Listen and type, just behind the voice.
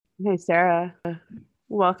Hey, Sarah.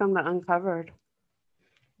 Welcome to Uncovered.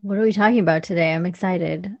 What are we talking about today? I'm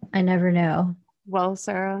excited. I never know. Well,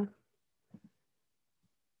 Sarah,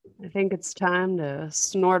 I think it's time to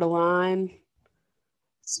snort a line,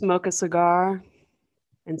 smoke a cigar,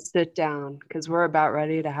 and sit down because we're about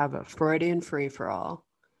ready to have a Freudian free for all.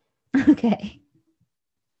 Okay.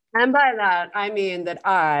 And by that, I mean that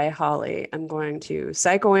I, Holly, am going to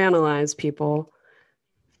psychoanalyze people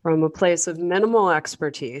from a place of minimal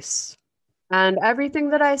expertise. And everything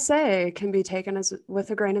that I say can be taken as with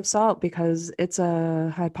a grain of salt because it's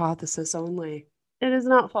a hypothesis only. It is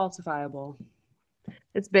not falsifiable.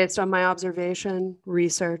 It's based on my observation,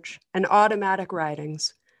 research, and automatic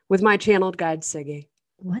writings with my channeled guide, Siggy.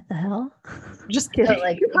 What the hell? Just So kidding.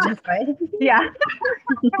 like they just write Yeah.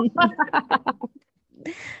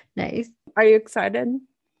 Nice. Are you excited?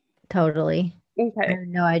 Totally. I Okay. have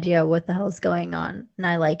no idea what the hell's going on, and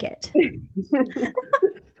I like it.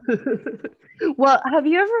 Well, have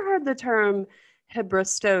you ever heard the term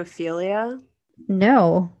Hybristophilia?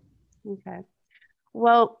 No. Okay.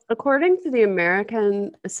 Well, according to the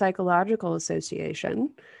American Psychological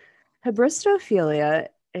Association, Hybristophilia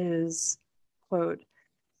is, quote,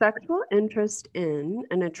 sexual interest in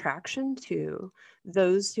and attraction to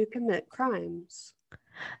those who commit crimes.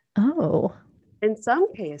 Oh. In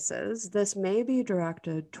some cases, this may be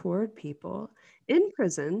directed toward people in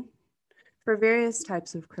prison for various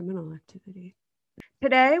types of criminal activity.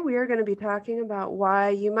 Today, we are going to be talking about why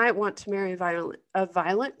you might want to marry a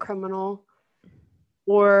violent criminal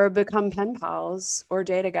or become pen pals or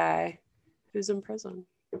date a guy who's in prison.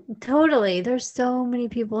 Totally. There's so many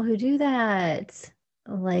people who do that.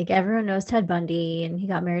 Like everyone knows Ted Bundy and he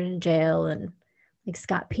got married in jail and like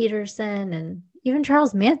Scott Peterson and even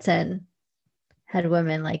Charles Manson had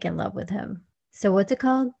women like in love with him. So what's it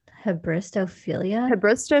called? Hybristophilia?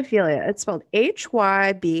 Hybristophilia, it's spelled Hybristo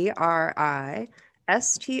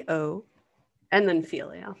and then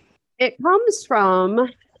philia. It comes from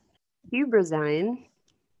hubrisine,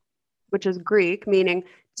 which is Greek, meaning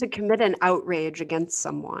to commit an outrage against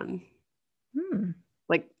someone. Hmm.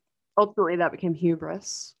 Like ultimately that became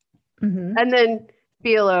hubris. Mm-hmm. And then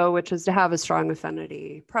philo, which is to have a strong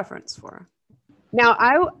affinity preference for. Now,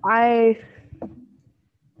 I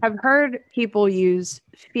have heard people use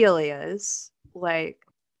philias like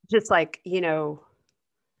just like,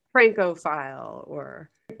 Francophile, or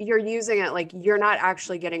you're using it like you're not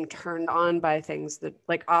actually getting turned on by things that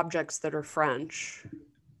like objects that are French.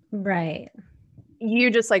 Right.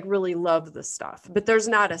 You just like really love the stuff, but there's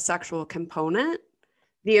not a sexual component.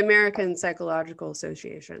 The American Psychological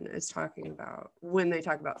Association is talking about, when they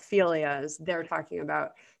talk about philias, they're talking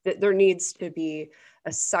about that there needs to be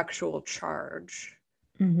a sexual charge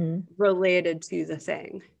Mm-hmm. related to the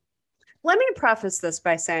thing. Let me preface this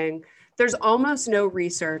by saying there's almost no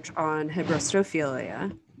research on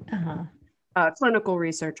hybristophilia, Uh-huh. clinical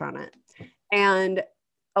research on it. And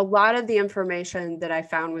a lot of the information that I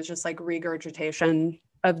found was just like regurgitation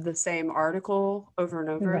of the same article over and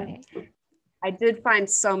over. Right. I did find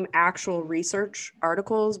some actual research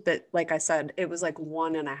articles, but like I said, it was like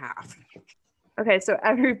one and a half. Okay, so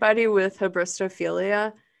everybody with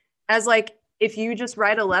hybristophilia, as like if you just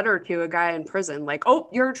write a letter to a guy in prison, like, oh,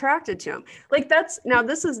 you're attracted to him. Like that's now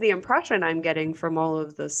this is the impression I'm getting from all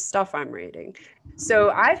of the stuff I'm reading.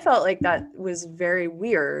 So I felt like that was very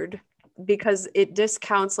weird because it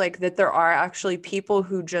discounts like that there are actually people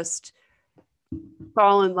who just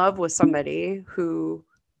fall in love with somebody who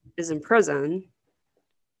is in prison.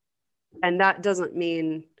 And that doesn't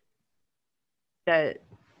mean that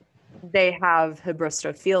they have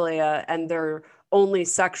hybristophilia and they're only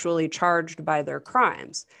sexually charged by their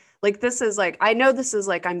crimes. Like this is like, I know this is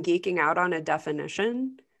like I'm geeking out on a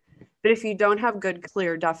definition, but if you don't have good,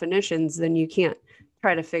 clear definitions, then you can't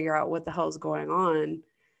try to figure out what the hell is going on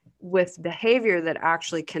with behavior that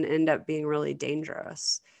actually can end up being really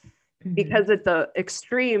dangerous. Mm-hmm. Because at the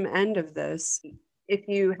extreme end of this, if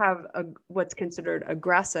you have what's considered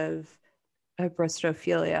aggressive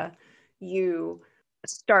hybristophilia, you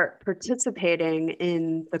start participating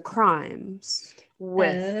in the crimes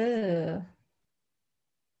with,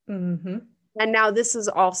 Oh. Mm-hmm. and now this is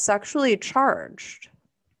all sexually charged.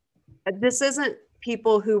 This isn't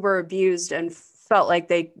people who were abused and felt like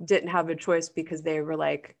they didn't have a choice because they were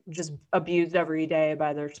like just abused every day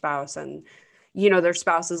by their spouse, and their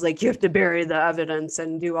spouse is like, you have to bury the evidence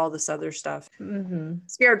and do all this other stuff. Mm-hmm.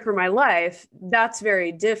 Scared for my life. That's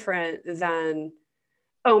very different than,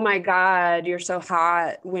 oh my God, you're so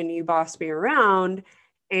hot when you boss me around.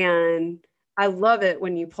 And I love it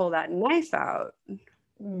when you pull that knife out, which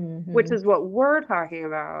Mm-hmm. is what we're talking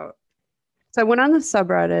about. So I went on the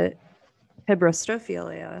subreddit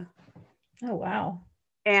Hybristophilia. Oh, wow.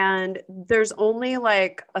 And there's only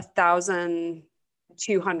like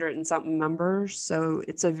 1,200 and something members. So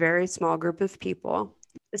it's a very small group of people.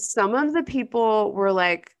 Some of the people were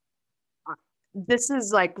like, this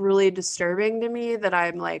is like really disturbing to me that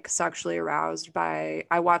I'm like sexually aroused by,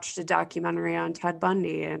 I watched a documentary on Ted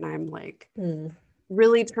Bundy and I'm like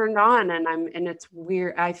really turned on and it's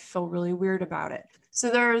weird. I feel really weird about it. So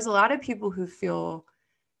there's a lot of people who feel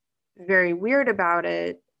very weird about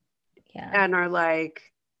it and are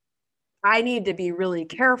like, I need to be really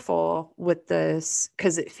careful with this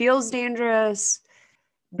because it feels dangerous.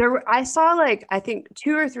 I saw like, I think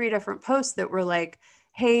 2 or 3 different posts that were like,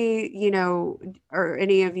 hey, you know, are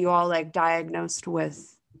any of you all like diagnosed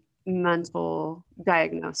with mental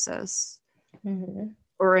diagnosis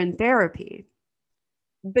or in therapy?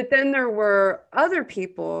 But then there were other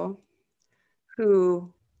people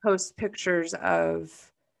who post pictures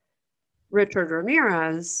of Richard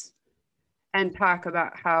Ramirez and talk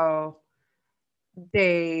about how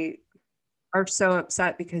they are so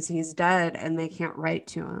upset because he's dead and they can't write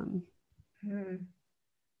to him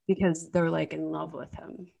because they're like in love with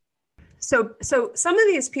him. So some of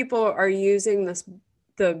these people are using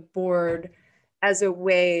the board as a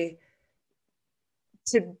way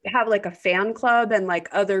to have like a fan club and like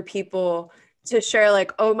other people to share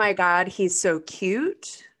like, oh my God, he's so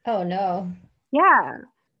cute. Oh no. Yeah.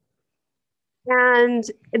 And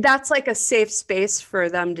that's like a safe space for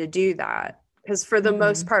them to do that. Because for the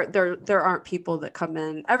most part, there aren't people that come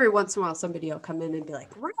in. Every once in a while, somebody will come in and be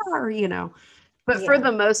like, rawr, you know. But for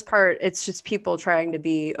the most part, it's just people trying to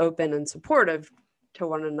be open and supportive to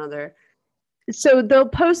one another. So they'll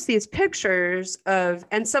post these pictures of,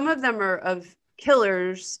 and some of them are of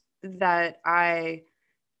killers that I'm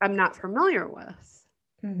not familiar with.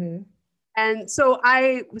 And so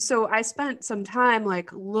I spent some time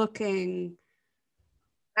like looking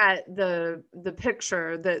at the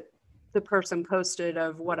picture that the person posted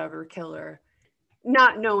of whatever killer,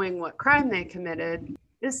 not knowing what crime they committed.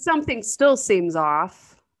 Is something still seems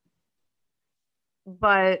off,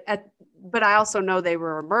 but I also know they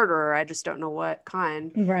were a murderer. I just don't know what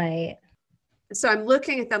kind. Right. So I'm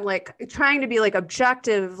looking at them like trying to be like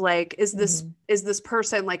objective, like is this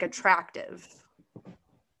person like attractive,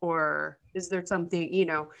 or is there something, you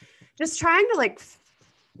know, just trying to like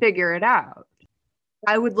figure it out.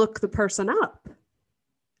 I would look the person up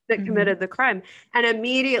that committed the crime, and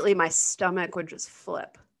immediately my stomach would just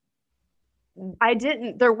flip.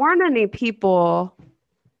 There weren't any people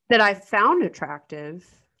that I found attractive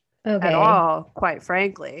at all, quite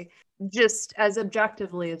frankly, just as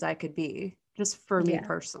objectively as I could be, just for me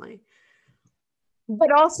personally.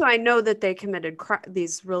 But also I know that they committed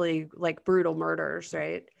these really like brutal murders,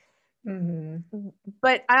 right?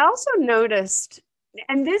 But I also noticed,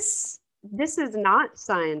 and this is not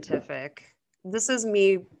scientific. This is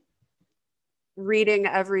me reading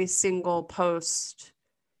every single post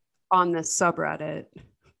on this subreddit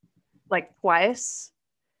like twice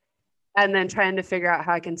and then trying to figure out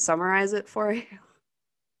how I can summarize it for you.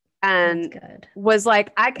 And was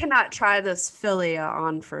like, I cannot try this philia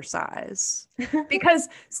on for size because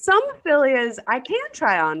some philias I can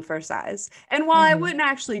try on for size. And while I wouldn't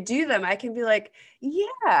actually do them, I can be like,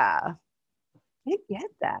 yeah, I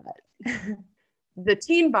get that. The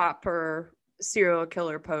Teen Bopper serial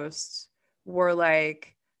killer posts were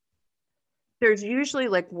like, there's usually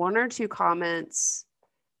like 1 or 2 comments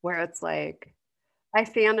where it's like, I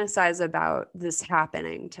fantasize about this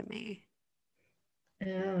happening to me.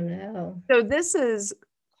 Oh no. So this is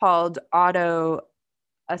called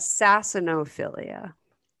autoassasinophilia.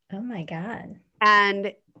 Oh my God.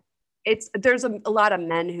 And there's a lot of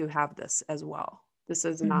men who have this as well. This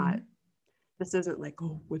isn't like,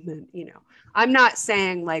 oh, women, you know. I'm not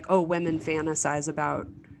saying like, oh, women fantasize about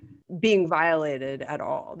being violated at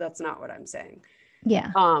all. That's not what I'm saying. Yeah.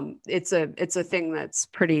 It's a thing that's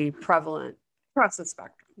pretty prevalent across the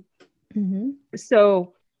spectrum.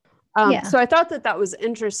 So so I thought that was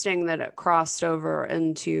interesting that it crossed over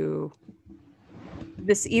into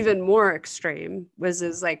this even more extreme,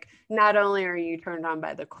 is like, not only are you turned on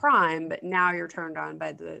by the crime, but now you're turned on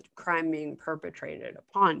by the crime being perpetrated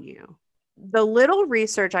upon you. The little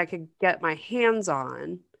research I could get my hands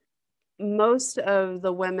on, most of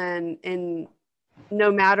the women in,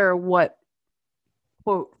 no matter what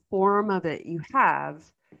quote form of it you have,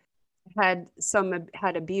 had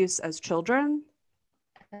abuse as children.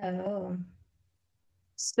 Oh.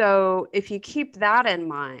 So if you keep that in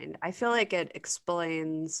mind, I feel like it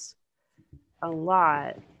explains a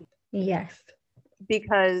lot. Yes.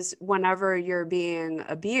 Because whenever you're being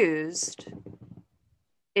abused,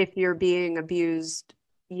 if you're being abused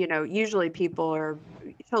usually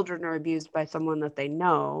children are abused by someone that they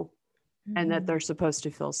know and that they're supposed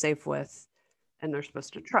to feel safe with and they're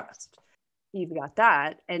supposed to trust. You've got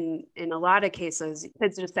that. And in a lot of cases,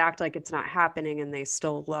 kids just act like it's not happening and they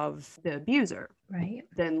still love the abuser. Right.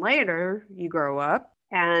 Then later you grow up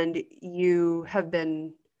and you have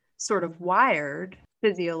been sort of wired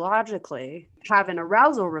physiologically, have an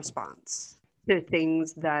arousal response to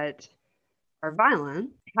things that are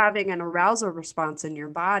violent. Having an arousal response in your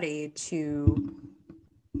body to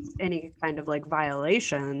any kind of like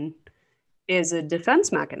violation is a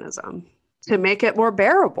defense mechanism to make it more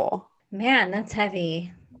bearable. Man, that's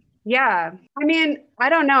heavy. Yeah. I mean, I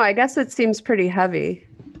don't know. I guess it seems pretty heavy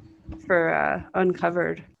for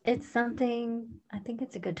Uncovered. It's something, I think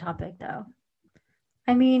it's a good topic though.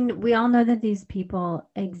 I mean, we all know that these people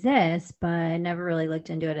exist, but I never really looked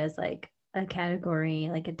into it as like a category,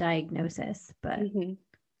 like a diagnosis. But it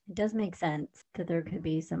does make sense that there could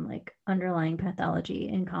be some like underlying pathology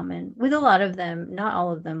in common with a lot of them, not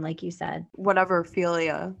all of them, like you said. Whatever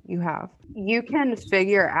philia you have, you can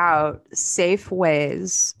figure out safe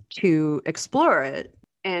ways to explore it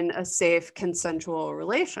in a safe consensual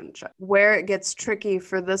relationship. Where it gets tricky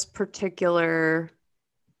for this particular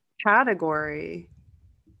category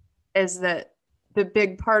is that the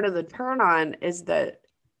big part of the turn on is that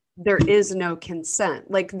there is no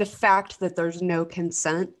consent. Like the fact that there's no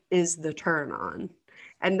consent is the turn on.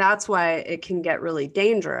 And that's why it can get really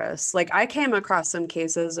dangerous. Like I came across some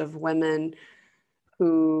cases of women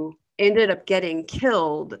who ended up getting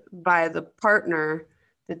killed by the partner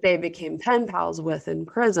that they became pen pals with in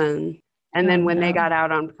prison. And then when they got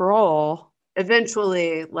out on parole,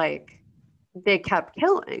 eventually like they kept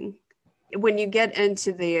killing. When you get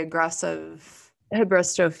into the aggressive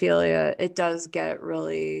hybristophilia, it does get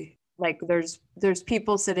really like there's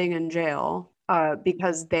people sitting in jail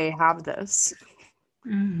because they have this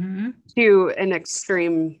to an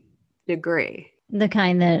extreme degree. The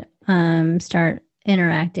kind that start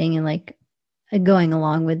interacting and like going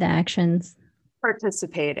along with the actions.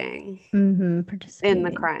 Participating participating in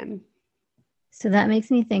the crime. So that makes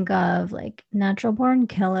me think of like natural born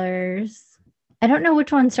killers. I don't know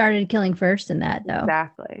which one started killing first in that though.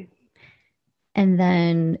 Exactly. And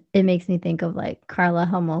then it makes me think of like Carla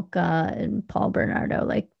Homolka and Paul Bernardo.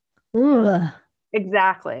 Like, ugh.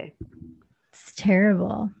 Exactly. It's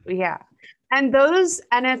terrible. Yeah. And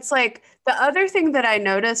it's like the other thing that I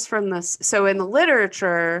noticed from this, so in the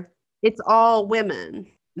literature, it's all women.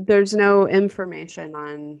 There's no information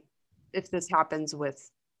on if this happens with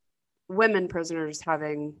women prisoners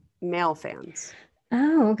having male fans.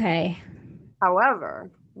 Oh, okay. However,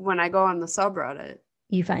 when I go on the subreddit,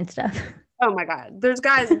 you find stuff. Oh my God. There's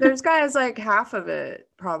guys like half of it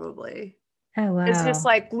probably. Oh, wow. It's just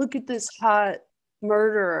like, look at this hot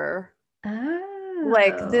murderer. Oh.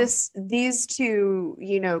 Like these two,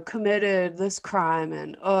 committed this crime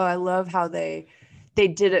and I love how they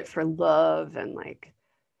did it for love and like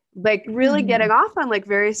really getting off on like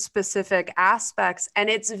very specific aspects. And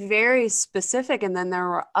it's very specific. And then there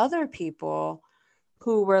were other people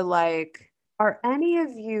who were like, are any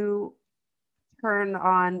of you turned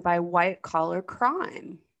on by white collar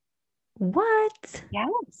crime? What?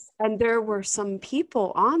 Yes. And there were some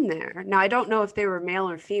people on there. Now, I don't know if they were male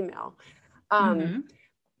or female.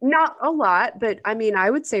 Not a lot, but I mean, I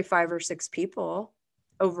would say 5 or 6 people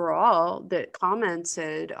overall that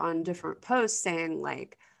commented on different posts saying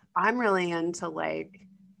like, I'm really into like,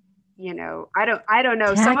 I don't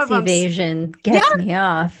know. Tax some of them evasion gets me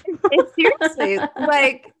off. It's seriously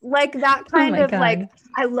like that kind of God. like,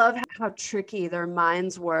 I love how tricky their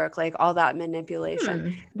minds work, like all that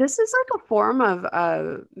manipulation. This is like a form of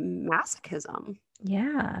masochism.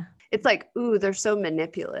 Yeah. It's like, ooh, they're so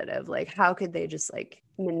manipulative. Like, how could they just like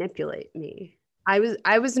manipulate me? I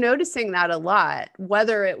was noticing that a lot,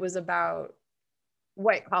 whether it was about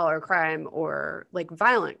white collar crime or like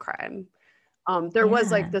violent crime. There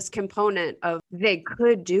was like this component of they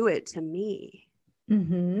could do it to me.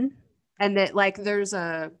 And that like there's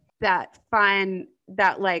that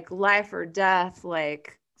like life or death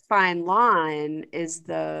like fine line is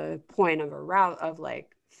the point of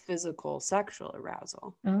like physical sexual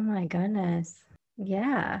arousal. Oh my goodness.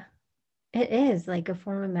 Yeah. It is like a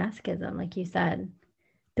form of masochism, like you said.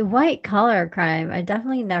 The white collar crime, I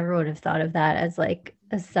definitely never would have thought of that as like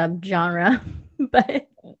a subgenre. But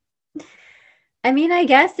I mean, I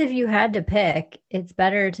guess if you had to pick, it's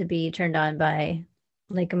better to be turned on by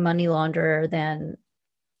like a money launderer than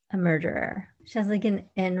a murderer. She has like an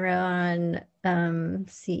Enron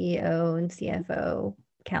CEO and CFO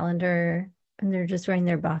calendar, and they're just wearing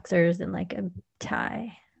their boxers and like a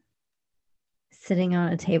tie, sitting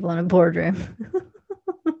on a table in a boardroom.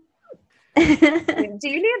 Do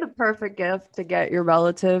you need the perfect gift to get your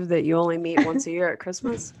relative that you only meet once a year at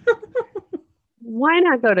Christmas? Why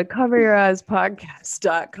not go to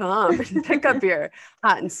coveryoureyes.podcast.com and pick up your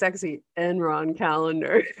hot and sexy Enron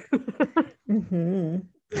calendar? Mhm.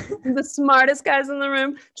 The smartest guys in the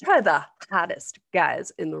room, try the hottest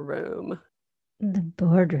guys in the room. The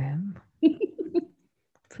boardroom.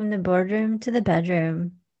 From the boardroom to the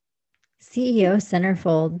bedroom. CEO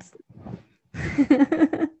centerfolds.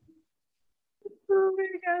 Oh my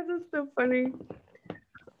God, that's so funny.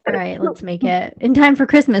 All right, let's make it in time for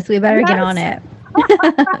Christmas. We better get on it.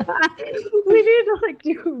 We need to like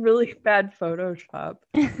do really bad Photoshop.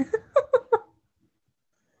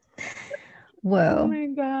 Whoa. Oh my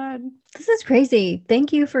God. This is crazy.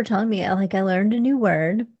 Thank you for telling me. Like, I learned a new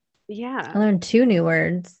word. Yeah. I learned 2 new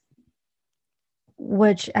words,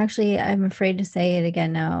 which actually I'm afraid to say it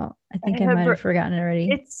again now. I think I might have forgotten it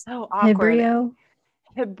already. It's so awkward. Hybrio.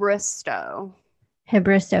 Hybristophile.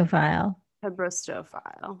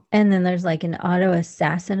 Hybristophile. And then there's like an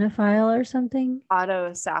autoassassinophile or something.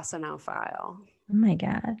 Autoassassinophile. Oh my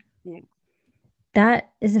God. Yeah.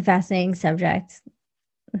 That is a fascinating subject.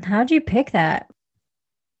 How'd you pick that?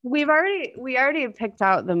 We already picked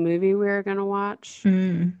out the movie we were gonna watch,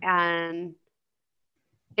 and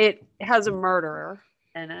it has a murderer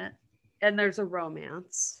in it, and there's a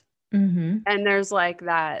romance, and there's like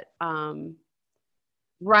that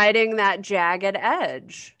riding that jagged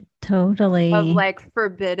edge, totally, of like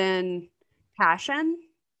forbidden passion.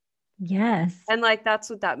 Yes. And like that's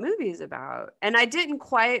what that movie is about. And I didn't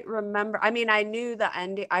quite remember. I mean, I knew the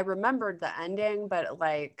ending. I remembered the ending, but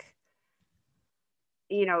like,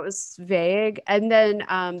 you know, it was vague. And then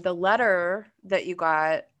the letter that you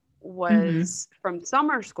got was from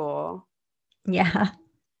summer school. Yeah.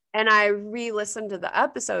 And I re-listened to the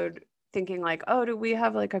episode thinking like, oh, do we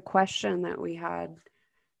have like a question that we had?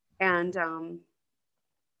 And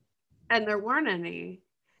there weren't any.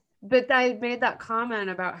 But I made that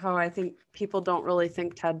comment about how I think people don't really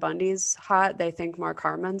think Ted Bundy's hot. They think Mark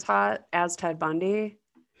Harmon's hot as Ted Bundy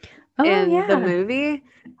in the movie.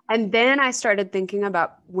 And then I started thinking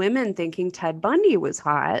about women thinking Ted Bundy was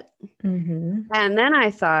hot. And then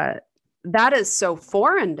I thought, that is so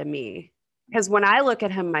foreign to me. Because when I look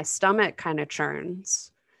at him, my stomach kind of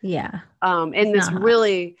churns. Yeah. And this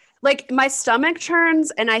really, like my stomach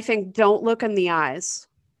churns and I think, don't look in the eyes.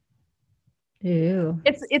 Ew.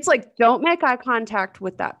 It's like, don't make eye contact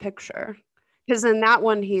with that picture, because in that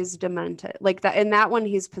one he's demented, like that in that one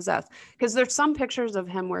he's possessed, because there's some pictures of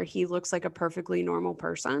him where he looks like a perfectly normal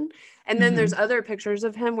person, and then there's other pictures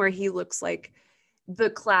of him where he looks like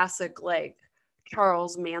the classic like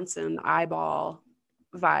Charles Manson eyeball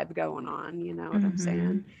vibe going on, you know what I'm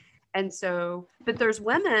saying? And so, but there's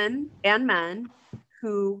women and men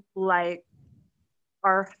who like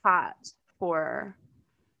are hot for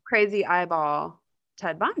crazy eyeball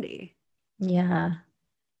Ted Bundy. Yeah.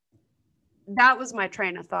 That was my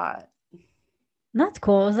train of thought. That's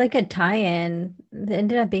cool. It was like a tie-in. It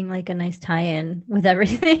ended up being like a nice tie-in with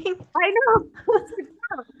everything. I know.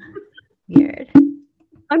 Weird.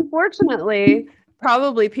 Unfortunately,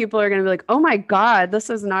 probably people are going to be like, "Oh my God, this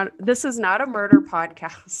is not a murder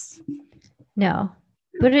podcast." No,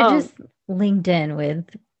 but it just linked in with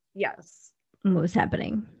what was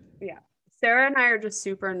happening. Yeah. Sarah and I are just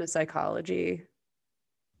super into psychology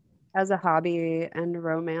as a hobby and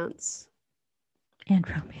romance. And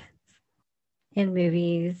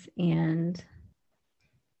movies. And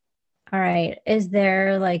all right, is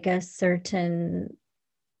there like a certain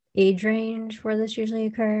age range where this usually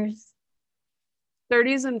occurs?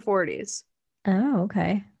 30s and 40s. Oh,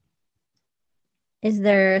 okay. Is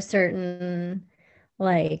there a certain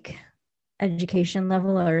like education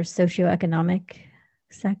level or socioeconomic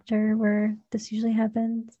sector where this usually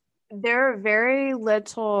happens? There are very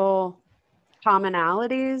little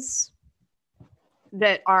commonalities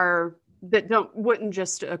that wouldn't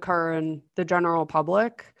just occur in the general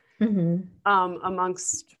public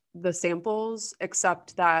amongst the samples,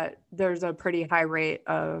 except that there's a pretty high rate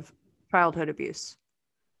of childhood abuse.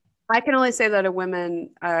 I can only say that of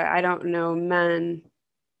women. I don't know men,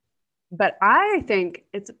 but I think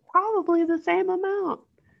it's probably the same amount.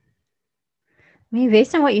 I mean,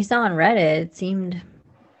 based on what you saw on Reddit, it seemed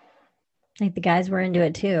like the guys were into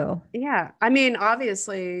it too. Yeah. I mean,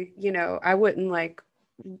 obviously, you know, I wouldn't like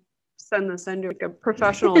send this into like a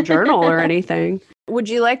professional journal or anything. Would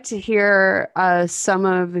you like to hear some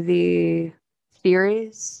of the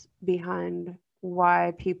theories behind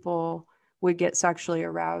why people would get sexually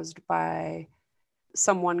aroused by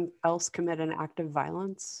someone else commit an act of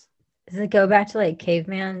violence? Does it go back to like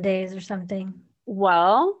caveman days or something?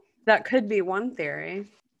 Well, that could be one theory.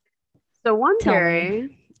 So one Tell me.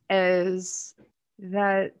 theory is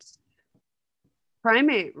that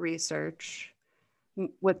primate research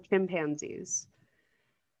with chimpanzees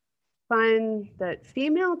find that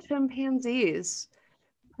female chimpanzees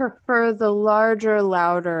prefer the larger,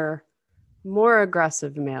 louder, more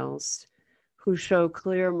aggressive males who show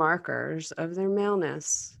clear markers of their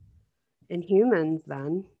maleness. In humans,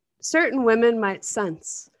 then, certain women might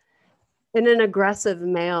sense in an aggressive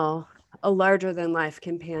male a larger than life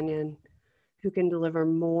companion who can deliver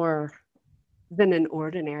more than an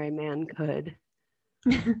ordinary man could.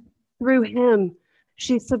 Through him,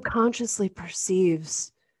 she subconsciously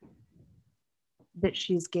perceives that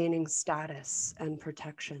she's gaining status and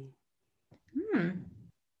protection.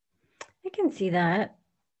 I can see that.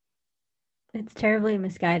 It's terribly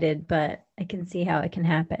misguided, but I can see how it can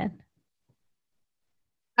happen.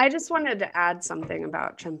 I just wanted to add something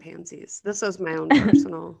about chimpanzees. This is my own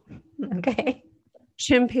personal Okay.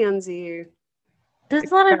 chimpanzee.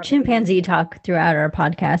 There's a lot of chimpanzee talk throughout our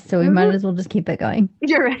podcast, so we might as well just keep it going.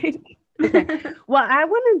 You're right. Okay. Well, I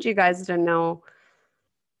wanted you guys to know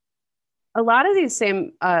a lot of these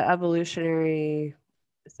same evolutionary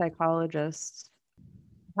psychologists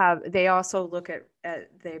they also look at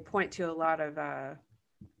they point to a lot of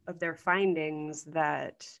their findings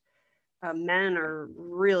that men are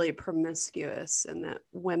really promiscuous and that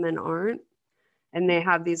women aren't. And they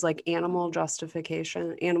have these like animal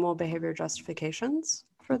behavior justifications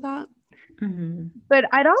for that. Mm-hmm. But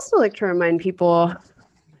I'd also like to remind people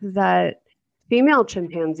that female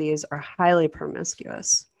chimpanzees are highly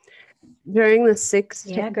promiscuous. During the 6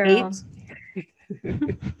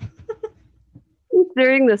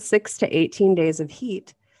 to 18 days of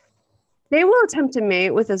heat, they will attempt to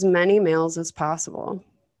mate with as many males as possible.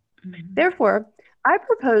 Mm-hmm. Therefore, I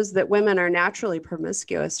propose that women are naturally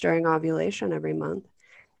promiscuous during ovulation every month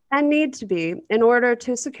and need to be in order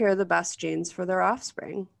to secure the best genes for their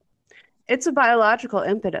offspring. It's a biological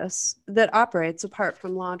impetus that operates apart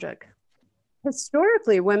from logic.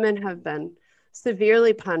 Historically, women have been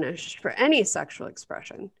severely punished for any sexual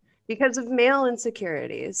expression because of male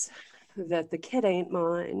insecurities that the kid ain't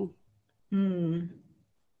mine.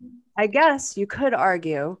 I guess you could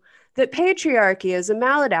argue that patriarchy is a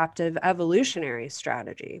maladaptive evolutionary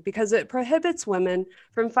strategy because it prohibits women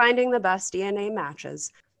from finding the best DNA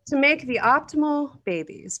matches to make the optimal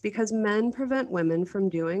babies because men prevent women from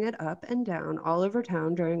doing it up and down all over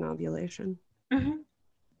town during ovulation. Mm-hmm.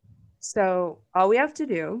 So all we have to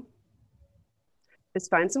do is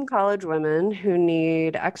find some college women who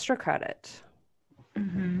need extra credit.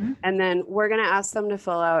 Mm-hmm. And then we're going to ask them to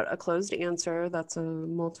fill out a closed answer. That's a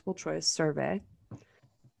multiple choice survey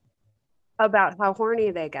about how horny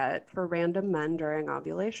they get for random men during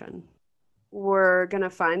ovulation. We're going to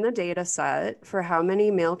find the data set for how many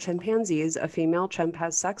male chimpanzees a female chimp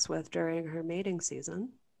has sex with during her mating season.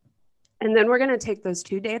 And then we're going to take those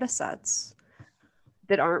two data sets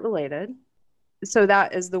that aren't related. So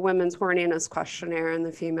that is the women's horniness questionnaire and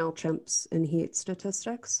the female chimps and heat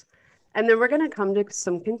statistics. And then we're going to come to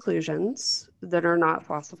some conclusions that are not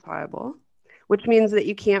falsifiable, which means that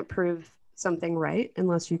you can't prove something right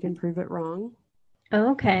unless you can prove it wrong.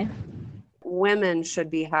 Oh, okay. Women should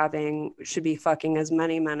be fucking as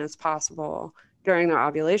many men as possible during their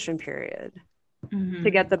ovulation period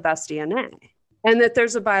to get the best DNA. And that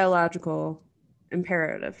there's a biological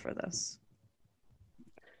imperative for this.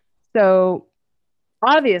 So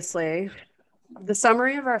obviously, the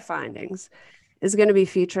summary of our findings is going to be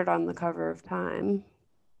featured on the cover of Time.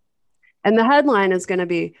 And the headline is going to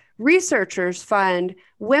be, researchers find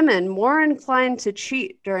women more inclined to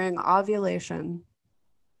cheat during ovulation.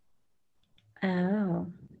 Oh.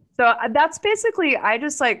 So that's basically, I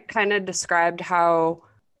just like kind of described how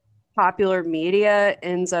popular media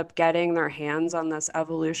ends up getting their hands on this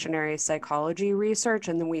evolutionary psychology research.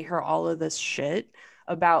 And then we hear all of this shit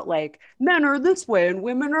about like men are this way and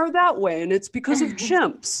women are that way. And it's because of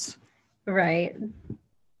chimps. Right.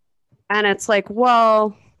 And it's like,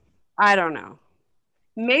 well, I don't know.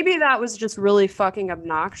 Maybe that was just really fucking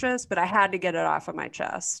obnoxious, but I had to get it off of my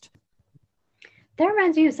chest. That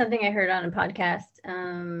reminds me of something I heard on a podcast.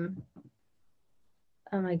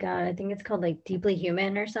 Oh my God, I think it's called like Deeply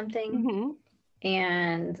Human or something. Mm-hmm.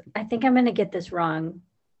 And I think I'm going to get this wrong.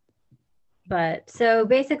 But so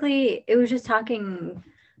basically, it was just talking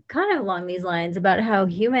kind of along these lines about how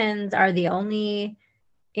humans are the only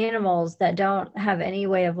animals that don't have any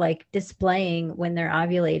way of like displaying when they're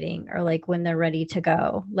ovulating or like when they're ready to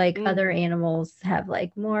go. Like other animals have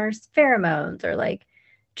like more pheromones, or like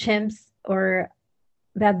chimps or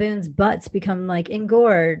baboons' butts become like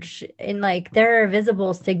engorged, and like there are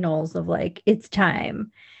visible signals of like it's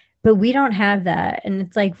time. But we don't have that. And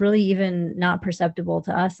it's like really even not perceptible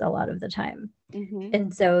to us a lot of the time. Mm-hmm.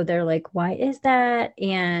 And so they're like, why is that?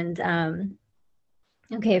 And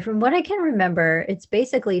okay, from what I can remember, it's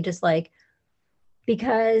basically just like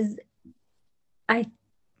because I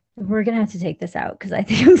we're gonna have to take this out because I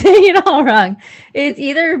think I'm saying it all wrong. It's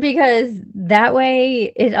either because that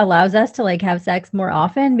way it allows us to like have sex more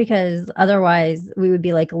often because otherwise we would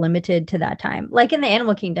be like limited to that time. Like in the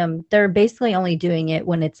animal kingdom, they're basically only doing it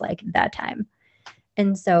when it's like that time.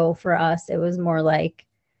 And so for us, it was more like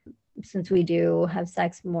since we do have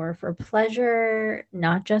sex more for pleasure,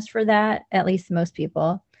 not just for that, at least most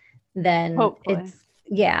people, then Hopefully. it's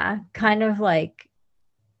yeah, kind of like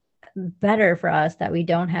better for us that we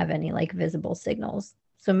don't have any like visible signals.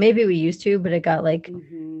 So maybe we used to, but it got like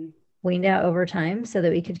Mm-hmm. weaned out over time so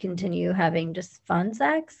that we could continue having just fun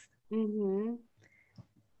sex. Mm-hmm.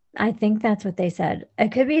 I think that's what they said. I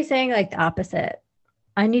could be saying like the opposite.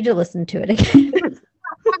 I need to listen to it again.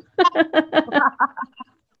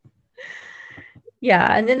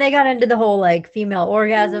 Yeah, and then they got into the whole like female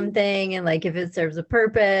orgasm thing and like if it serves a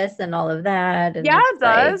purpose and all of that. And Yeah, it's it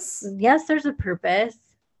does. like, yes, there's a purpose.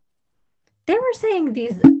 They were saying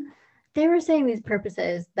these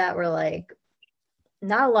purposes that were like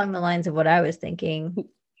not along the lines of what I was thinking.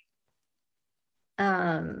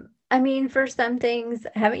 I mean, for some things,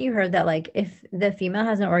 haven't you heard that like if the female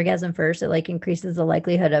has an orgasm first, it like increases the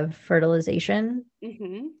likelihood of fertilization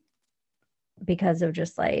Mm-hmm. because of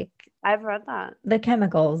just like I've read that. the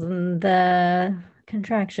chemicals and the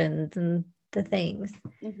contractions and the things.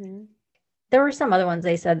 Mm-hmm. There were some other ones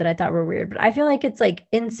they said that I thought were weird, but I feel like it's like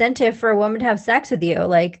incentive for a woman to have sex with you.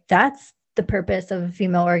 Like that's the purpose of a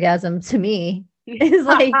female orgasm to me is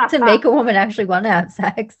like to make a woman actually want to have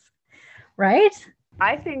sex, right?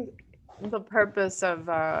 I think the purpose of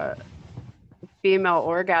female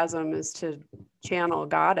orgasm is to channel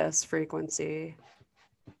goddess frequency.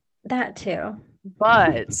 That too.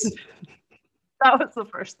 But that was the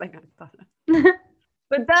first thing I thought of.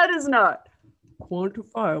 But that is not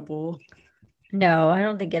quantifiable. No, I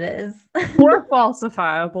don't think it is. Or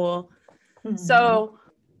falsifiable. Mhm. So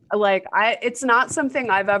like it's not something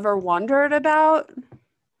I've ever wondered about.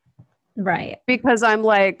 Right. Because I'm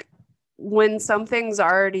like, when something's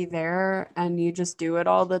already there and you just do it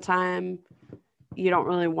all the time, you don't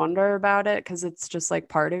really wonder about it because it's just like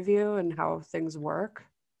part of you and how things work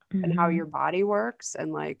and how your body works.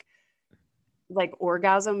 And like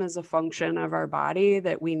orgasm is a function of our body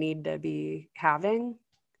that we need to be having.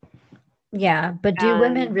 Yeah, but do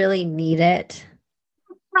women really need it?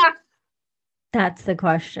 That's the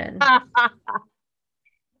question.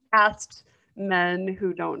 Asked men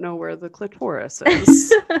who don't know where the clitoris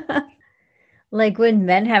is. Like when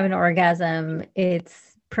men have an orgasm,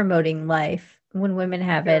 it's promoting life. When women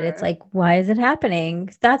have it, it's like, why is it happening?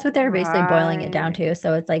 That's what they're basically boiling it down to.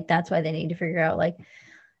 So it's like, that's why they need to figure out like,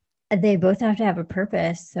 they both have to have a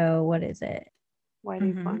purpose. So what is it? Why do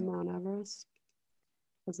you climb Mount Everest?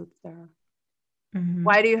 Because it's there. Mm-hmm.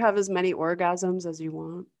 Why do you have as many orgasms as you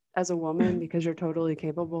want as a woman? Because you're totally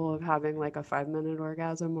capable of having like a 5-minute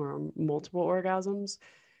orgasm or multiple orgasms.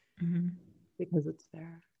 Mm-hmm. Because it's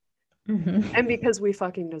there. Mm-hmm. And because we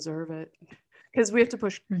fucking deserve it. Because we have to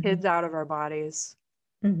push kids out of our bodies.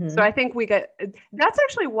 Mm-hmm. So I think that's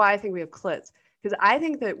actually why I think we have clits. Because I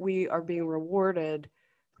think that we are being rewarded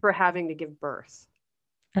for having to give birth.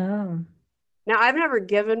 Oh. Now, I've never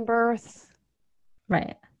given birth.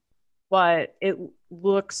 Right. But it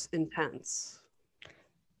looks intense.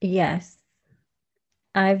 Yes.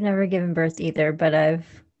 I've never given birth either, but I've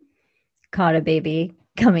caught a baby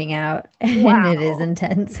coming out and it is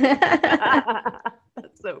intense.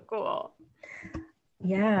 That's so cool.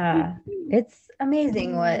 Yeah. It's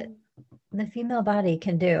amazing what the female body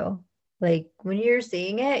can do. Like when you're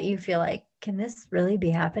seeing it, you feel like, can this really be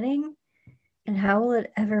happening? And how will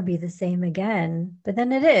it ever be the same again? But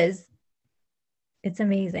then it is. It's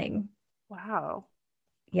amazing. Wow.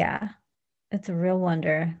 Yeah. It's a real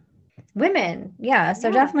wonder. Women. Yeah.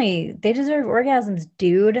 So definitely they deserve orgasms,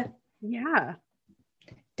 dude. Yeah.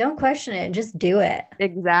 Don't question it. Just do it.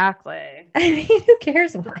 Exactly. I mean, who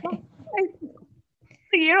cares why?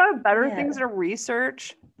 You don't have better things to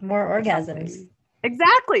research? More orgasms.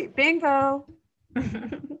 Exactly. Bingo.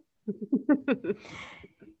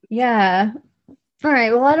 Yeah. All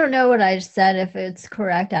right. Well, I don't know what I said, if it's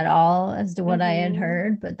correct at all as to what I had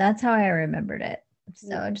heard, but that's how I remembered it.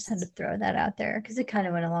 So I just had to throw that out there because it kind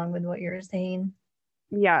of went along with what you were saying.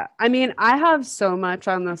 Yeah. I mean, I have so much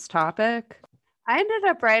on this topic. I ended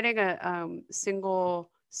up writing a single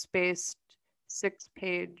spaced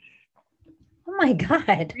 6-page. Oh my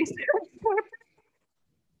God.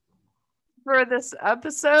 for this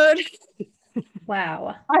episode.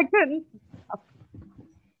 Wow. I couldn't.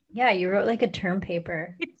 Yeah, you wrote like a term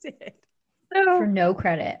paper I did. for So no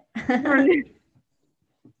credit.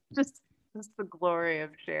 just the glory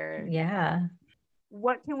of sharing. Yeah.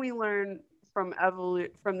 What can we learn from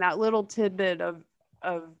from that little tidbit of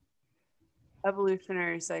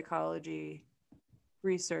evolutionary psychology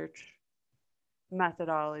research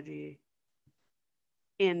methodology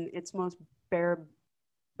in its most bare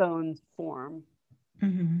bones form?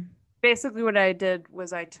 Mm-hmm. Basically, what I did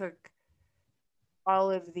was I took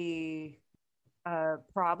all of the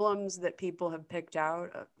problems that people have picked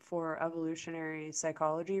out for evolutionary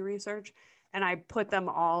psychology research, and I put them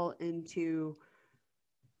all into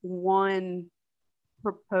one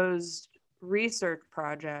proposed research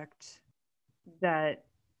project that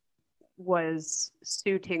was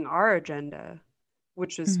suiting our agenda,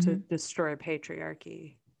 which is to destroy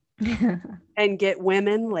patriarchy and get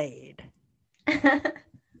women laid.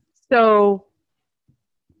 So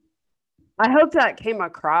I hope that came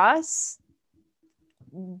across,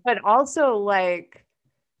 but also like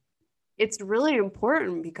it's really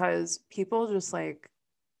important because people just like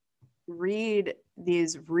read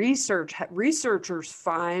these researchers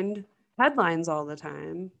find headlines all the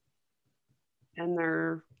time,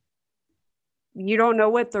 and you don't know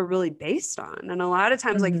what they're really based on. And a lot of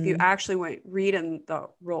times, like if you actually read in the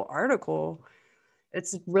real article,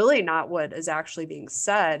 it's really not what is actually being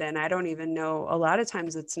said. And I don't even know, a lot of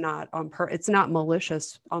times it's not it's not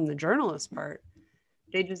malicious on the journalist part.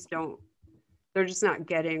 They're just not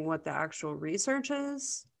getting what the actual research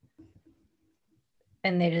is.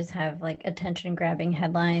 And they just have like attention grabbing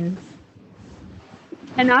headlines.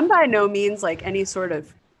 And I'm by no means like any sort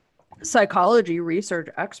of psychology research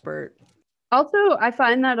expert. Also, I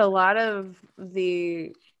find that a lot of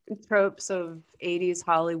the tropes of 80s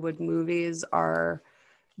Hollywood movies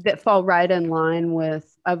that fall right in line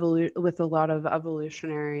with with a lot of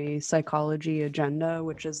evolutionary psychology agenda,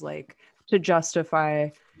 which is like to justify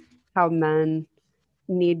how men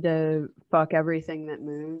need to fuck everything that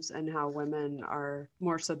moves and how women are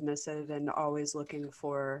more submissive and always looking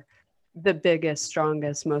for the biggest,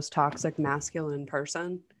 strongest, most toxic masculine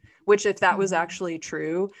person. Which, if that was actually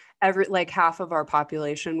true, like half of our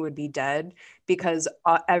population would be dead because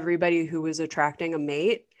everybody who was attracting a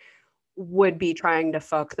mate would be trying to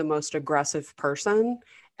fuck the most aggressive person,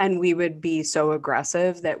 and we would be so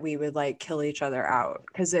aggressive that we would like kill each other out,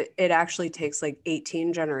 because it actually takes like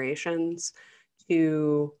 18 generations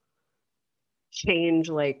to change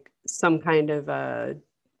like some kind of a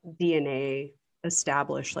DNA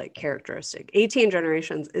established like characteristic. 18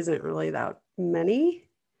 generations isn't really that many.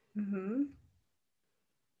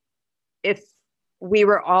 If we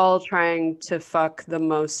were all trying to fuck the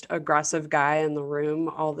most aggressive guy in the room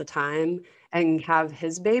all the time and have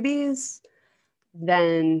his babies,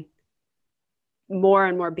 then more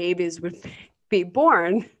and more babies would be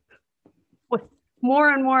born with more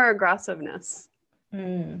and more aggressiveness.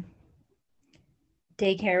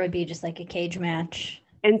 Daycare would be just like a cage match.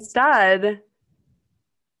 Instead,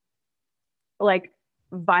 like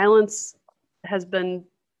violence has been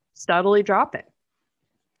steadily dropping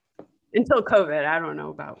until COVID. I don't know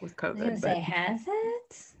about with COVID. I was gonna say, has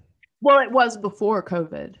it? Well, it was before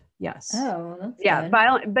COVID. Yes. Oh, that's yeah, good.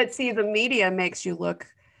 violent. But see, the media makes you look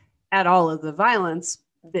at all of the violence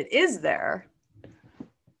that is there.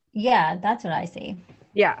 Yeah, that's what I see.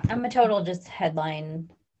 Yeah. I'm a total just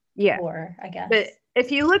headline whore, I guess. But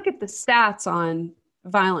if you look at the stats on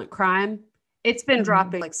violent crime, it's been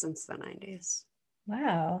dropping like since the 90s.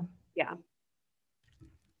 Wow. Yeah.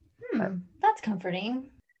 That's comforting.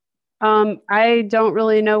 I don't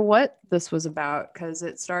really know what this was about because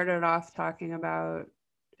it started off talking about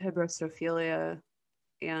Hybristophilia,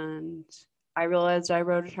 and I realized I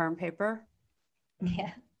wrote a term paper.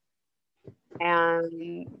 Yeah.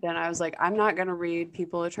 And then I was like, I'm not going to read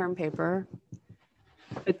people a term paper.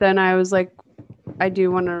 But then I was like, I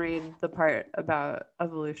do want to read the part about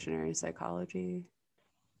evolutionary psychology.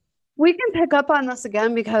 We can pick up on this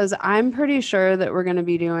again because I'm pretty sure that we're going to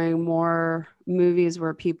be doing more movies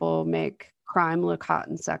where people make crime look hot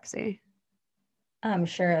and sexy. I'm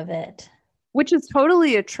sure of it. Which is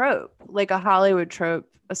totally a trope, like a Hollywood trope,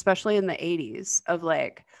 especially in the 80s of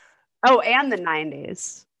like, and the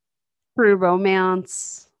 90s. True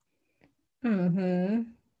romance.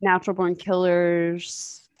 Natural Born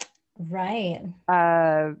Killers. Right.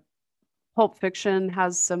 Pulp Fiction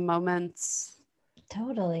has some moments.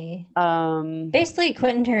 Totally. Basically,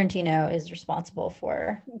 Quentin Tarantino is responsible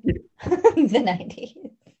for the 90s.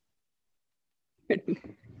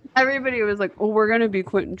 Everybody was like, oh, we're going to be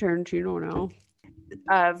Quentin Tarantino now.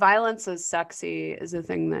 Violence is sexy is a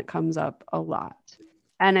thing that comes up a lot.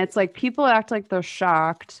 And it's like people act like they're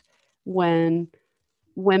shocked when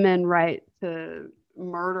women write to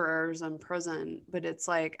murderers in prison, but it's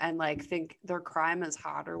like, and like think their crime is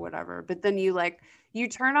hot or whatever. But then you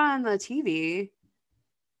turn on the TV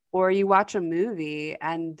or you watch a movie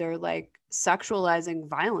and they're like sexualizing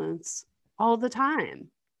violence all the time.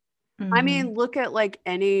 Mm-hmm. I mean, look at like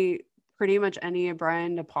pretty much any of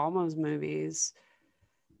Brian De Palma's movies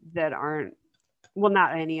that aren't, well,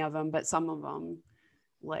 not any of them, but some of them,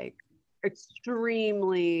 like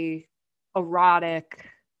extremely erotic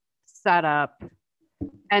setup,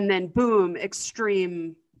 and then boom,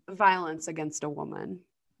 extreme violence against a woman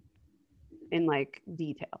in like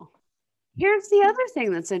detail. Here's the other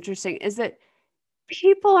thing that's interesting is that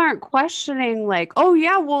people aren't questioning like, oh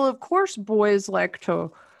yeah, well, of course boys like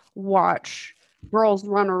to watch girls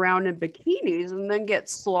run around in bikinis and then get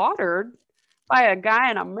slaughtered by a guy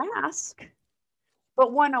in a mask.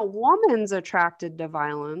 But when a woman's attracted to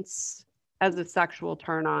violence as a sexual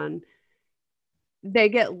turn on, they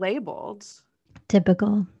get labeled.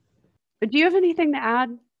 Typical. But do you have anything to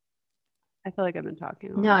add? I feel like I've been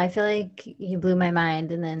talking. No, I feel like you blew my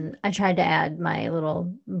mind. And then I tried to add my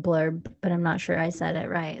little blurb, but I'm not sure I said it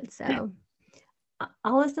right. So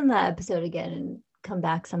I'll listen to that episode again and come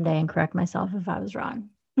back someday and correct myself if I was wrong.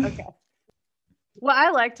 Okay. Well,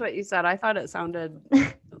 I liked what you said. I thought it sounded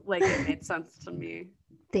like it made sense to me.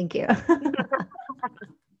 Thank you.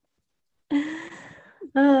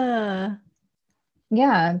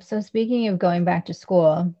 Yeah. So speaking of going back to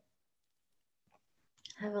school,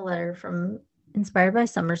 I have a letter from Inspired by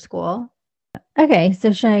Summer School. Okay.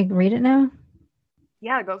 So should I read it now?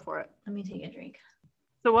 Yeah, go for it. Let me take a drink.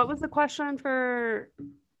 So what was the question for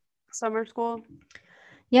summer school?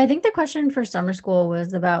 Yeah, I think the question for summer school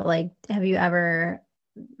was about like, have you ever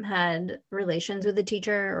had relations with a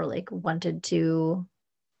teacher or like wanted to,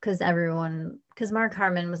 because Mark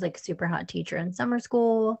Harmon was like a super hot teacher in summer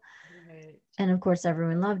school. Right. And of course,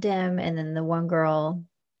 everyone loved him. And then the one girl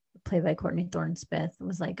played by Courtney Thorne-Smith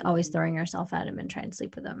was like always throwing herself at him and trying to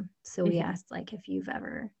sleep with him. So we asked like if you've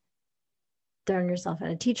ever thrown yourself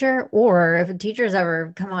at a teacher or if a teacher's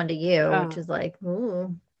ever come on to you, which is like,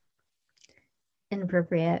 ooh,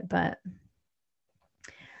 inappropriate. But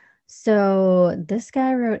so this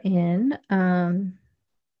guy wrote in,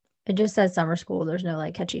 it just says summer school. There's no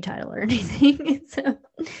like catchy title or anything. So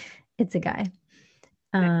it's a guy.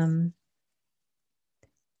 Nice.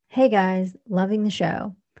 Hey guys, loving the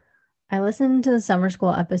show. I listened to the summer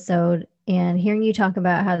school episode and hearing you talk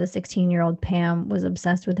about how the 16-year-old Pam was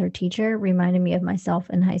obsessed with her teacher reminded me of myself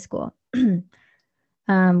in high school. When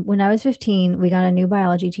I was 15, we got a new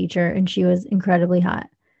biology teacher and she was incredibly hot,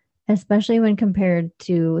 especially when compared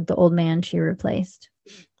to the old man she replaced.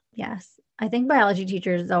 Yes. I think biology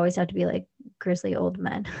teachers always have to be like grizzly old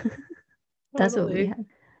men. That's what we had.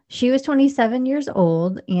 She was 27 years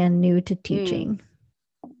old and new to teaching.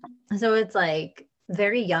 So it's like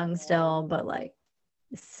very young still, but like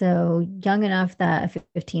so young enough that a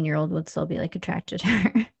 15-year-old would still be like attracted to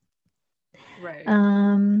her. Right.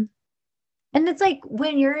 And it's like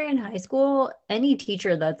when you're in high school, any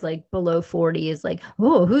teacher that's like below 40 is like,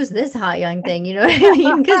 oh, who's this hot young thing? You know what I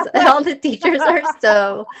mean? Because all the teachers are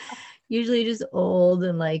so usually just old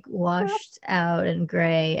and like washed out and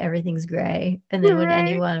gray. Everything's gray. And then when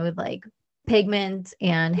anyone with like pigment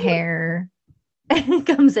and hair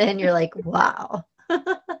comes in, you're like, wow.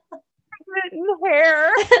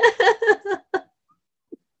 Hair.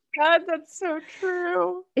 God, that's so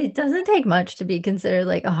true. It doesn't take much to be considered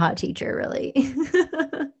like a hot teacher, really.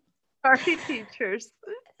 Sorry, teachers.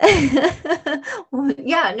 Well,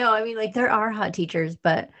 yeah, no, I mean, like there are hot teachers,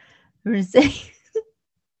 but I'm just saying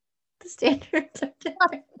the standards are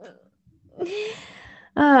different.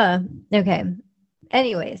 Okay.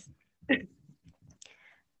 Anyways,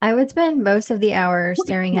 I would spend most of the hour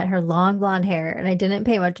staring at her long blonde hair, and I didn't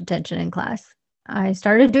pay much attention in class. I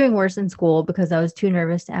started doing worse in school because I was too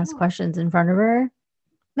nervous to ask questions in front of her.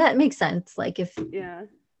 That makes sense. Like if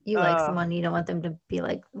you like someone, you don't want them to be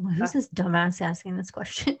like, well, who's this dumbass asking this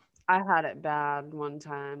question? I had it bad one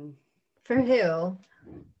time. For who?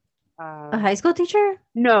 A high school teacher?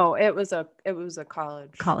 No, it was a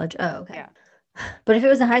college. College. Oh, okay. Yeah. But if it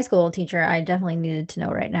was a high school teacher, I definitely needed to know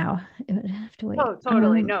right now. It would have to wait. Oh,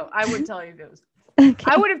 totally. No, I would tell you if it was. Okay.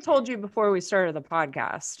 I would have told you before we started the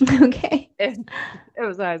podcast. Okay. If it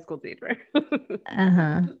was a high school teacher.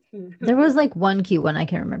 There was like one cute one I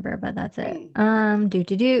can remember, but that's it. I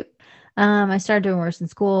started doing worse in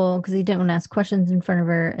school because he didn't want to ask questions in front of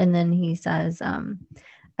her. And then he says, I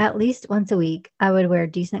At least once a week, I would wear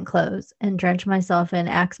decent clothes and drench myself in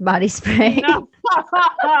Axe body spray. No.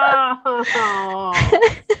 Oh,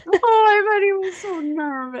 I bet he was so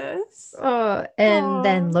nervous. And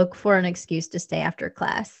then look for an excuse to stay after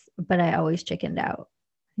class. But I always chickened out.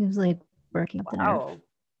 He was like working up the nerve.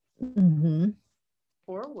 Mm-hmm.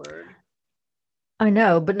 Forward. I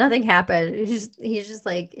know, but nothing happened. He's just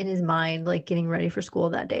like in his mind, like getting ready for school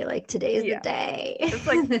that day. Like today is the day. It's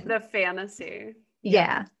like the fantasy.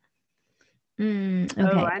 Yeah. Okay.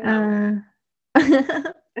 Oh, I know.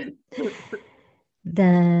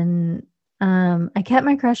 Then I kept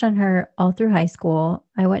my crush on her all through high school.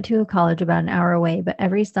 I went to a college about an hour away, but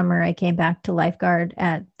every summer I came back to lifeguard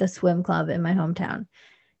at the swim club in my hometown.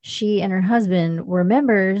 She and her husband were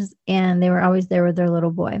members, and they were always there with their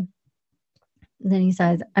little boy. Then he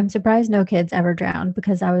says, I'm surprised no kids ever drowned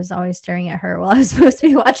because I was always staring at her while I was supposed to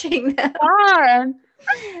be watching them.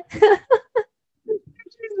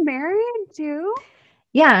 She's married too?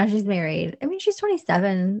 Yeah, she's married. I mean, she's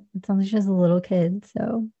 27. It sounds like she has a little kid.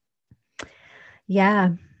 So, yeah.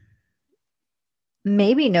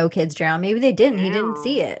 Maybe no kids drowned. Maybe they didn't. He didn't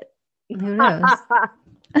see it. Who knows?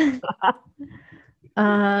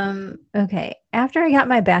 Okay. After I got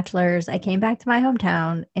my bachelor's, I came back to my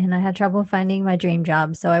hometown and I had trouble finding my dream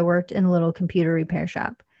job. So I worked in a little computer repair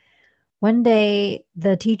shop. One day,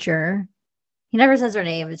 the teacher, he never says her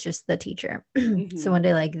name, it's just the teacher. So one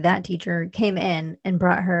day, like that teacher came in and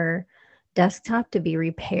brought her desktop to be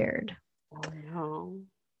repaired. Oh no.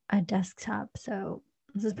 A desktop. So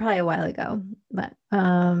this is probably a while ago, but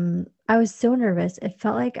I was so nervous. It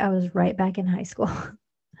felt like I was right back in high school.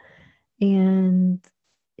 And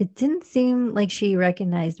it didn't seem like she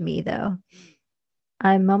recognized me, though.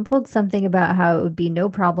 I mumbled something about how it would be no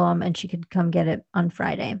problem and she could come get it on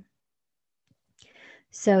Friday.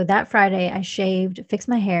 So that Friday, I shaved, fixed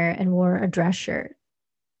my hair, and wore a dress shirt.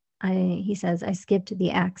 He says, I skipped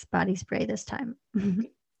the Axe body spray this time,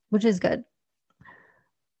 which is good.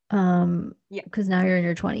 Because now you're in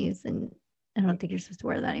your 20s, and I don't think you're supposed to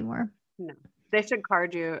wear that anymore. No. They should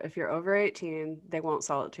card you if you're over 18. They won't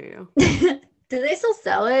sell it to you. Do they still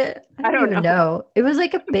sell it? I don't even know. It was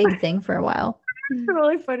like a big thing for a while. It's a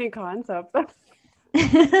really funny concept.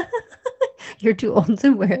 You're too old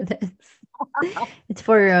to wear this. It's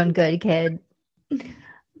for your own good, kid.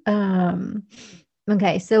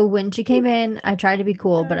 Okay, so when she came in, I tried to be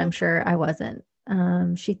cool, but I'm sure I wasn't.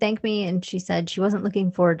 She thanked me and she said she wasn't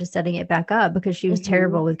looking forward to setting it back up because she was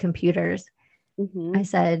terrible with computers. I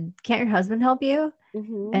said, can't your husband help you?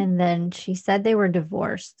 And then she said they were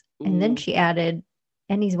divorced. And then she added,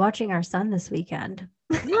 and he's watching our son this weekend.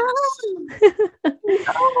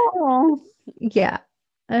 Yeah.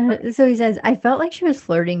 So he says, I felt like she was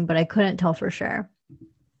flirting, but I couldn't tell for sure.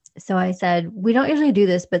 So I said, we don't usually do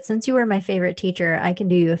this, but since you were my favorite teacher, I can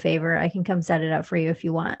do you a favor. I can come set it up for you if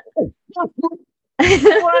you want. What?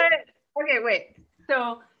 Okay, wait.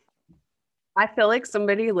 So I feel like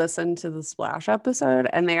somebody listened to the Splash episode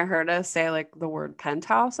and they heard us say like the word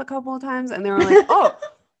penthouse a couple of times and they were like, oh,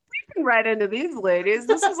 we can write into these ladies.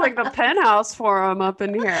 This is like the penthouse forum up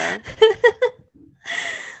in here.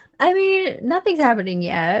 I mean, nothing's happening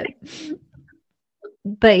yet.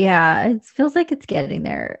 But yeah, it feels like it's getting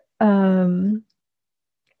there.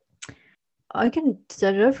 I can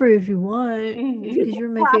set it up for you if you want, because you're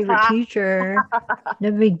my favorite teacher.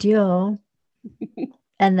 No big deal.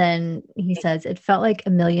 And then he says, it felt like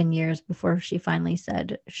a million years before she finally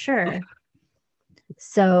said, sure.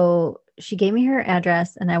 So she gave me her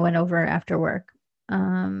address and I went over after work.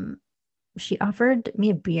 She offered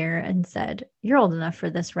me a beer and said, you're old enough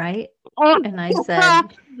for this, right? And I said,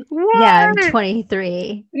 yeah, I'm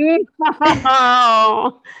 23.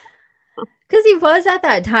 Because he was at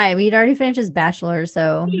that time. He'd already finished his bachelor's,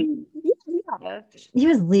 so he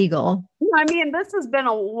was legal. I mean, this has been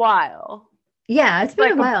a while. Yeah, it's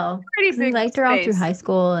been a while. Pretty big he liked her all through high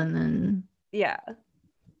school, and then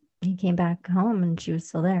he came back home, and she was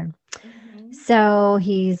still there. So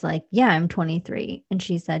he's like, yeah, I'm 23. And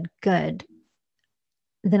she said, good.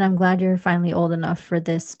 Then I'm glad you're finally old enough for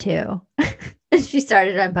this too. And she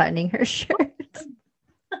started unbuttoning her shirt.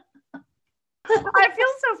 I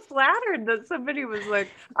feel so flattered that somebody was like,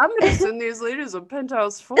 I'm going to send these ladies a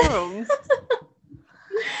penthouse forum.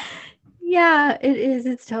 Yeah, it is.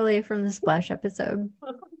 It's totally from the Splash episode.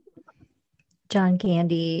 John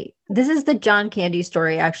Candy. This is the John Candy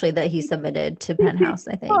story, actually, that he submitted to Penthouse,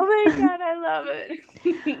 I think. Oh my God, I love it.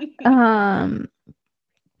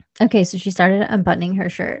 Okay, so she started unbuttoning her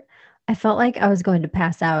shirt. I felt like I was going to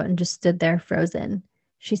pass out and just stood there frozen.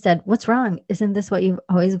 She said, what's wrong? Isn't this what you've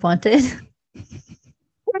always wanted?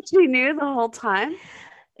 She knew the whole time?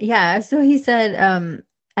 Yeah, so he said,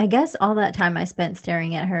 I guess all that time I spent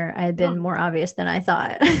staring at her, I had been more obvious than I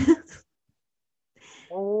thought.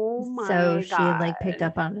 Oh my So she had like God. picked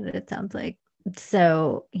up on it, it sounds like.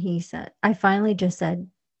 So he said, I finally just said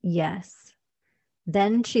yes.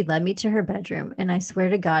 Then she led me to her bedroom, and I swear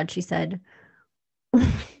to God, she said,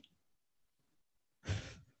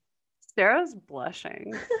 Sarah's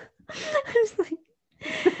blushing. I was like,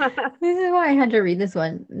 this is why I had to read this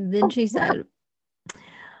one. Then she said,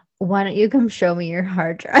 why don't you come show me your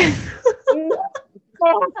hard drive?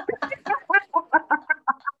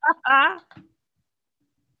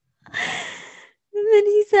 And then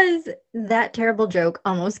he says, that terrible joke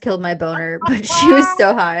almost killed my boner, but she was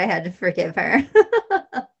so hot I had to forgive her.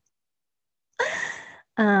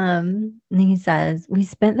 And he says, we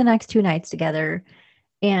spent the next 2 nights together,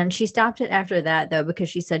 and she stopped it after that though, because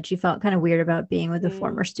she said she felt kind of weird about being with a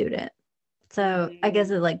former student. So I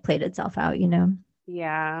guess it like played itself out, you know?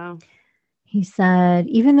 Yeah. He said,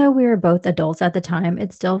 even though we were both adults at the time,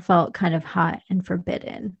 it still felt kind of hot and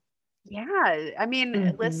forbidden. Yeah. I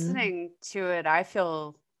mean, listening to it, I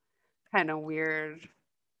feel kind of weird.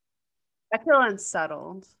 I feel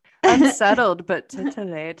unsettled. Unsettled, but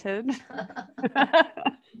titillated.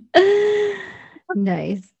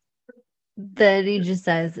 Nice. Then he just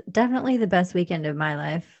says, definitely the best weekend of my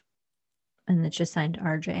life. And it's just signed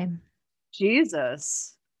RJ.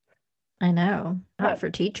 Jesus. I know. Not for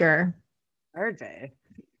teacher. RJ.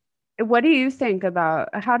 What do you think about,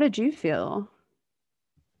 how did you feel?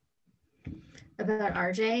 About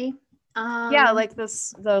RJ? Yeah, like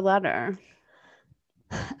the letter.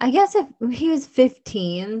 I guess if he was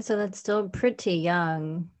 15, so that's still pretty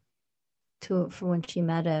young for when she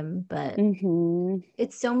met him, but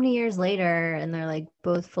it's so many years later and they're like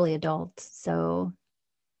both fully adults, so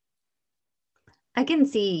I can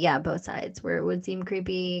see both sides where it would seem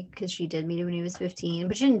creepy because she did meet him when he was 15,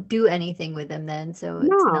 but she didn't do anything with him then, so it's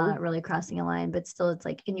not really crossing a line, but still it's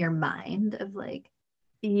like in your mind of like,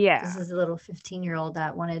 this is a little 15-year-old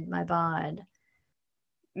that wanted my bod.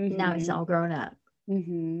 Now he's all grown up.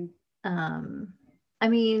 I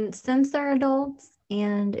mean, since they're adults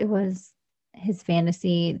and it was his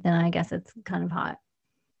fantasy, then I guess it's kind of hot.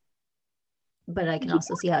 But I can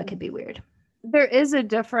also see how it could be weird. There is a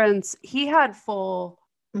difference. He had full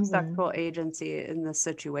sexual agency in this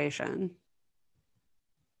situation.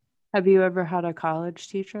 Have you ever had a college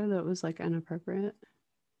teacher that was like inappropriate?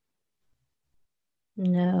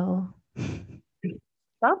 No.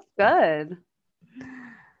 That's good.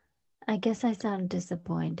 I guess I sound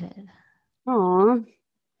disappointed. Aw.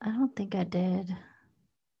 I don't think I did.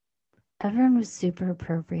 Everyone was super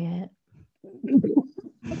appropriate.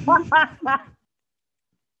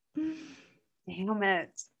 Damn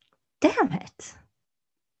it. Damn it.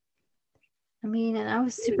 I mean, and I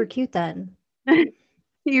was super cute then.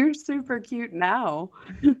 You're super cute now.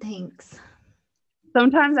 Thanks.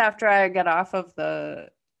 Sometimes after I get off of the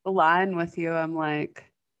line with you, I'm like,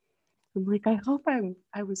 I hope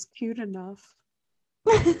I was cute enough.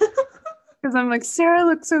 Because I'm like, Sarah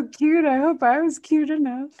looks so cute. I hope I was cute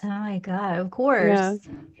enough. Oh my God, of course. Yeah.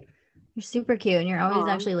 You're super cute. And you're always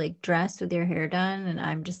actually like dressed with your hair done. And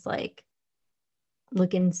I'm just like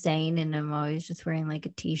look insane. And I'm always just wearing like a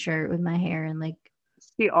t-shirt with my hair. And like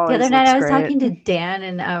the other night I was talking to Dan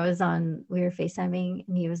and we were FaceTiming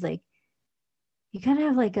and he was like, you kind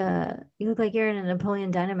of have you look like you're in a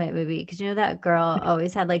Napoleon Dynamite movie. Because you know that girl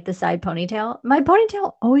always had like the side ponytail. My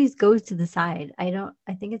ponytail always goes to the side. I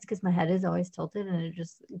think it's because my head is always tilted and it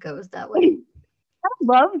just goes that way. I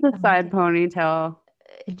love the side ponytail.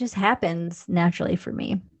 It just happens naturally for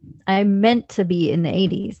me. I'm meant to be in the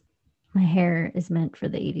 80s. My hair is meant for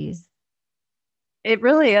the 80s. It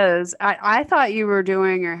really is. I thought you were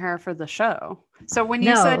doing your hair for the show. So when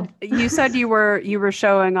you said you were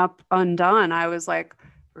showing up undone, I was like,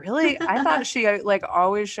 really? I thought she like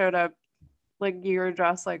always showed up like you were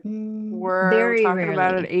dressed like we're very talking rarely.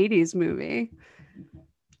 about an 80s movie.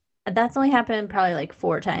 That's only happened probably like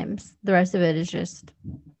 4 times. The rest of it is just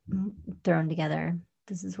thrown together.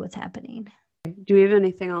 This is what's happening. Do we have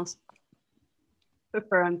anything else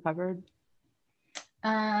for Uncovered?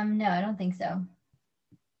 No, I don't think so.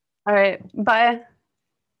 All right. Bye.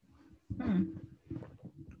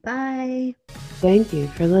 Bye. Thank you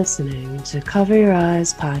for listening to Cover Your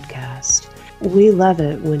Eyes podcast. We love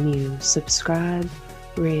it when you subscribe,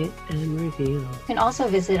 rate, and review. You can also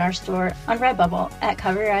visit our store on Redbubble at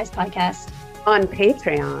Cover Your Eyes Podcast. On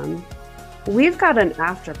Patreon, we've got an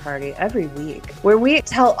after party every week where we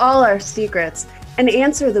tell all our secrets and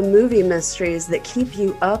answer the movie mysteries that keep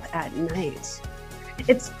you up at night.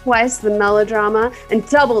 It's twice the melodrama and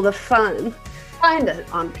double the fun. Find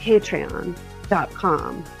it on patreon.com/,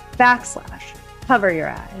 Cover your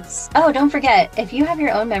eyes. Oh, don't forget, if you have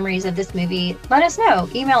your own memories of this movie, let us know.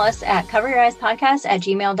 Email us at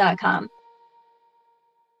coveryoureyespodcast@gmail.com.